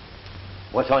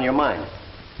 What's on your mind?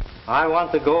 I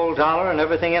want the gold dollar and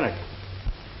everything in it.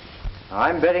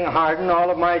 I'm betting Harden all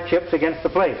of my chips against the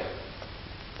place,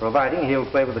 providing he'll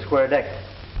play with the square deck.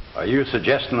 Are you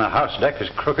suggesting the house deck is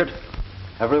crooked?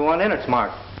 Everyone in it's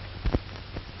marked.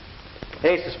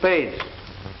 Ace of spades.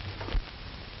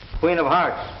 Queen of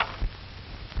hearts.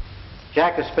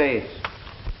 Jack of spades.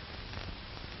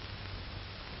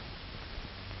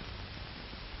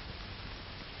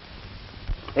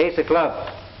 Ace of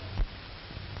clubs.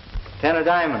 10 of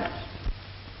diamonds.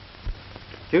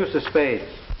 Deuce of spades.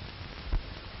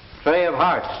 Trey of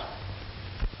hearts.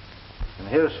 And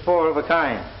here's 4 of a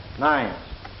kind. 9s.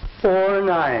 4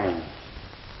 9s.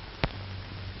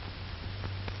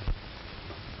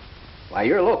 Why,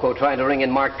 you're loco trying to ring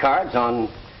in marked cards on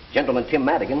Gentleman Tim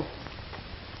Madigan.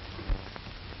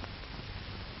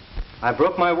 I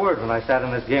broke my word when I sat in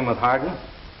this game with Harden.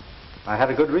 I had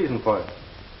a good reason for it.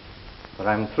 But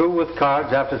I'm through with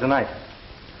cards after tonight.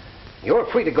 You're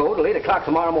free to go till 8 o'clock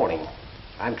tomorrow morning.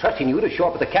 I'm trusting you to show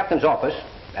up at the captain's office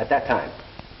at that time.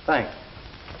 Thanks.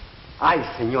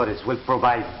 I, senores, will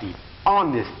provide the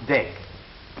honest deck.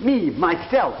 Me,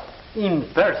 myself, in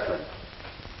person.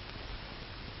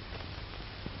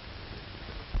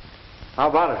 How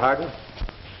about it, Harden?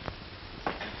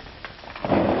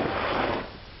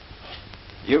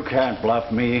 You can't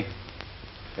bluff me.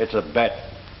 It's a bet.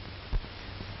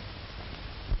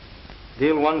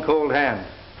 Deal one cold hand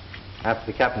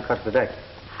after the captain cuts the deck.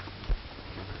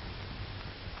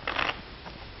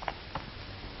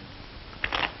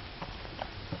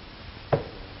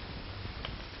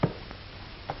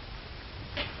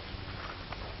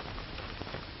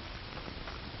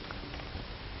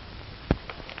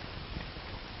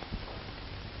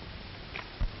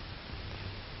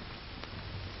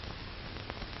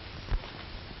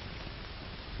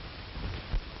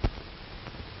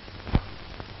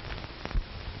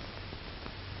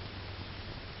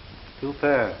 Two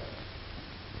pair.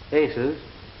 Aces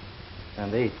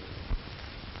and eights.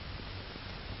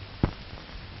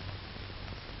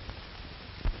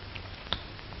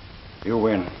 You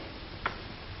win.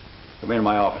 Come in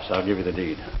my office. I'll give you the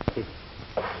deed.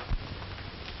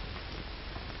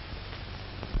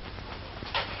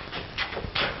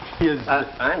 He is...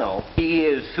 I know. He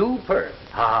is superb.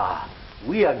 Ah,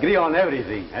 we agree on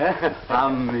everything, eh?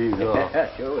 Amigo.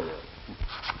 Yeah, sure we do.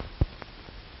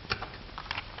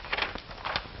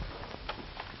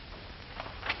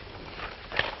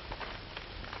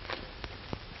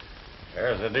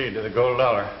 There's the deed to the gold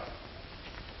dollar.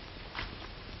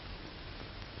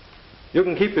 You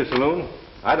can keep your saloon.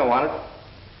 I don't want it.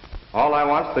 All I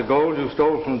want's the gold you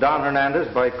stole from Don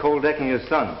Hernandez by cold decking his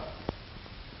son.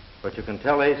 But you can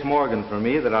tell Ace Morgan for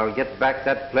me that I'll get back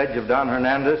that pledge of Don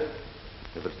Hernandez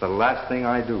if it's the last thing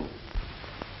I do.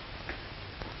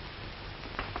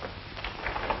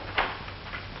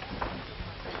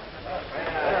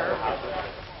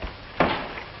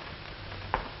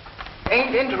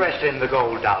 Ain't interested in the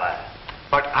gold dollar,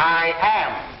 but I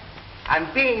am.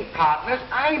 And being partners,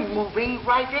 I'm moving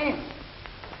right in.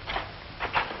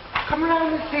 Come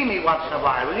around and see me once in a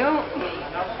while, will you?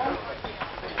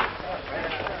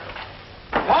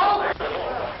 Paul,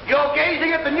 you're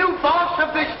gazing at the new boss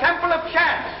of this Temple of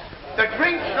Chance. The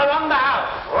drinks are on the house.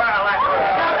 Well, that's...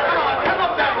 Now, come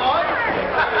up there, boy.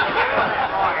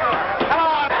 Come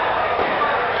on.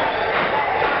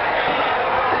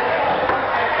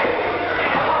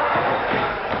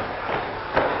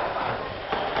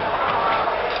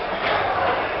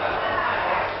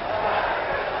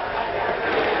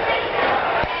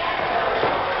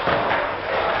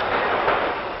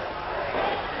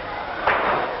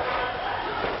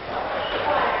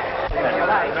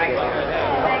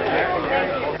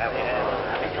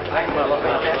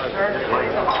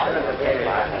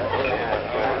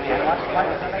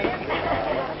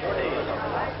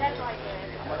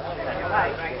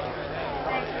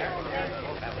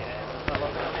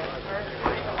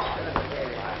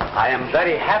 I am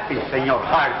very happy, Senor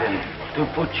Harden, to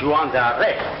put you under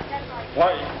arrest.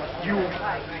 Why,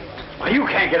 you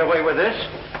can't get away with this.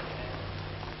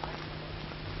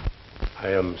 I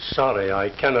am sorry I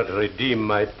cannot redeem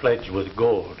my pledge with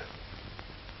gold.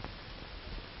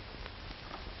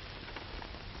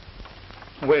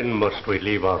 When must we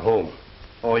leave our home?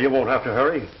 Oh, you won't have to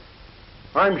hurry.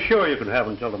 I'm sure you can have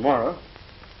until tomorrow.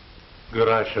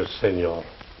 Gracias, senor.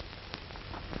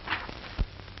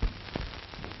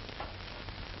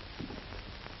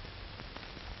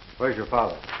 Where's your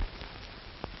father?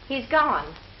 He's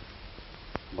gone.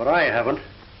 But I haven't.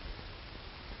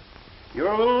 You're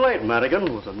a little late,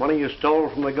 Madigan, with the money you stole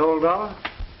from the gold dollar.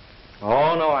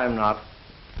 Oh, no, I'm not.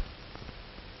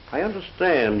 I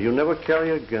understand you never carry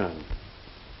a gun.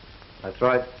 That's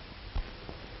right.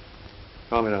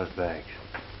 Call me those bags.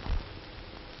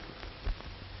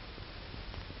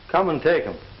 Come and take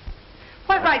them.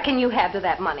 What right can you have to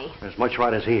that money? As much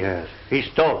right as he has. He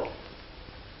stole it.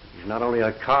 He's not only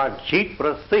a card cheat, but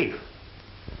a thief.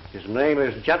 His name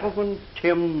is Gentleman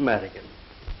Tim Madigan.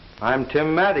 I'm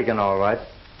Tim Madigan, all right.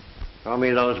 Throw me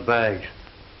those bags.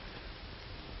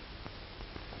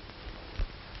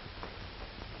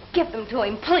 Give them to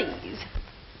him, please.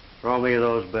 Throw me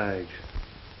those bags.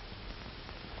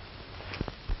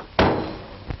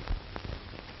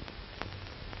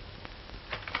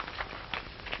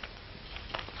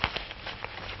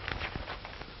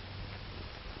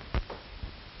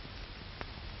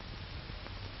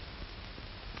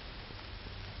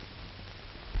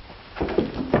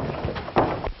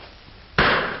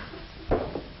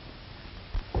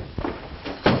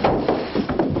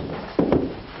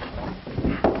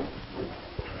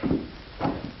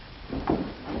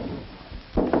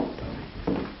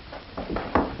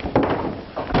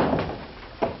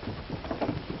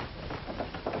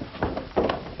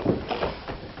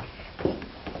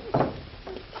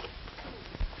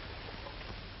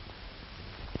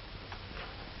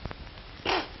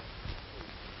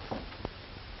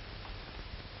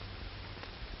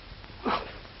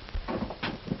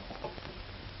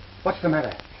 What's the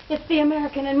matter? It's the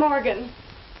American and Morgan.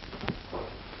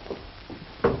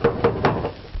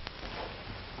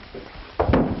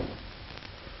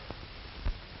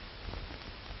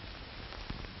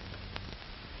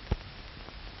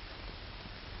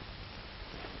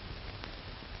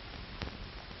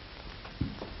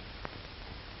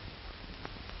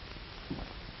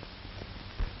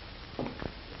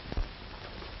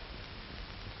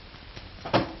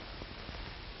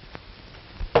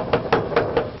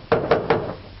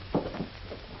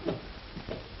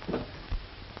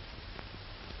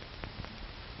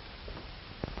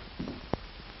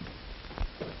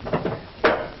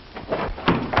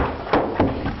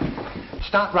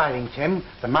 Start riding, Tim.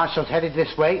 The marshal's headed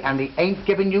this way, and he ain't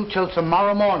giving you till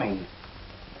tomorrow morning.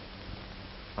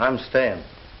 I'm staying.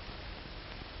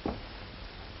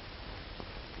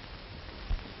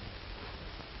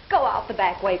 Go out the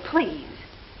back way, please.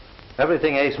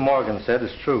 Everything Ace Morgan said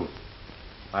is true.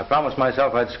 I promised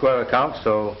myself I'd square accounts,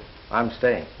 so I'm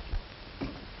staying.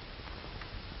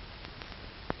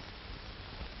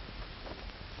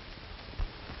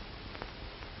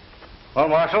 Well,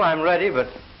 Marshal, I'm ready, but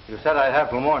you said I'd have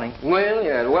till morning. Well,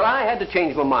 yeah. Well, I had to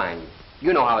change my mind.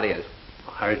 You know how it is.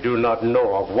 I do not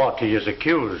know of what he is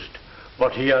accused,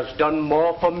 but he has done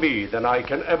more for me than I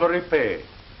can ever repay.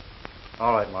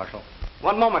 All right, Marshal.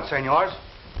 One moment, senors.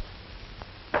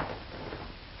 It's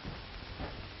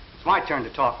my turn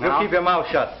to talk now. You keep your mouth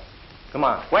shut. Come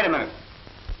on. Wait a minute.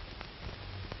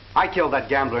 I killed that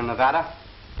gambler in Nevada.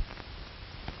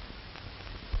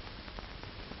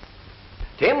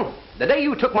 Tim, the day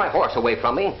you took my horse away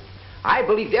from me, I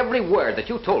believed every word that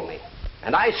you told me,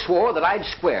 and I swore that I'd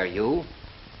square you.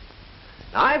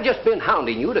 Now, I've just been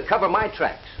hounding you to cover my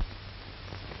tracks.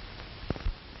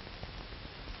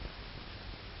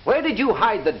 Where did you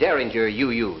hide the derringer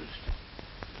you used?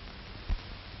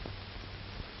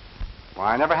 Well,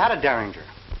 I never had a derringer.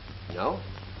 No?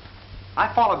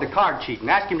 I followed the card cheat and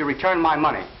asked him to return my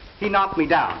money. He knocked me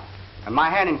down, and my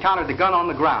hand encountered the gun on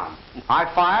the ground.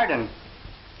 I fired, and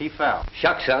he fell.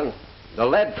 Shucks, son. The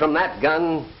lead from that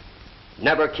gun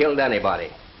never killed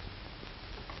anybody.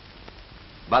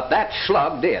 But that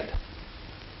slug did.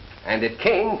 And it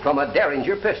came from a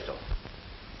derringer pistol.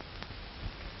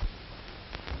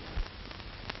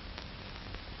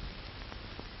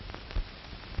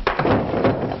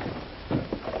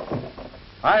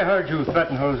 I heard you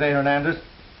threaten Jose Hernandez.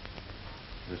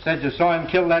 You said you saw him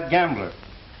kill that gambler.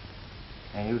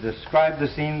 And you described the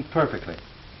scene perfectly.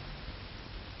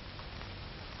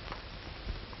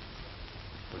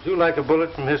 Would you like a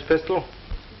bullet from his pistol?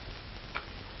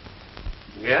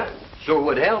 Yeah, sure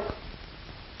would help.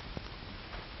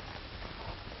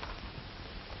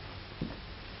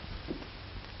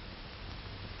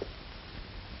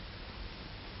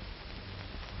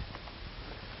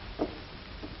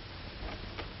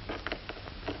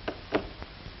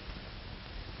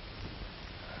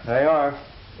 They are.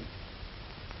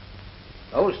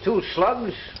 Those two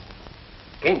slugs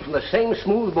came from the same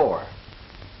smooth bore.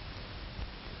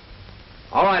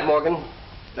 All right, Morgan,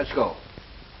 let's go.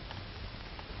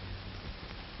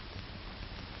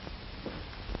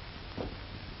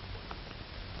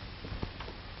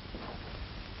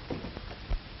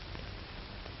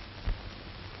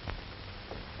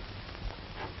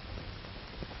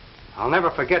 I'll never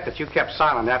forget that you kept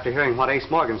silent after hearing what Ace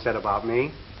Morgan said about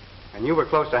me. And you were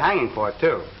close to hanging for it,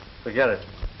 too. Forget it.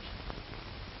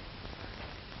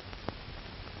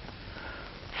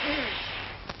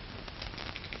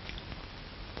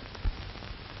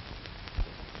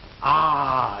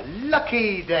 Ah,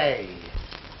 lucky day.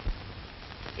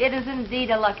 It is indeed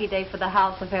a lucky day for the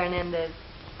house of Hernandez.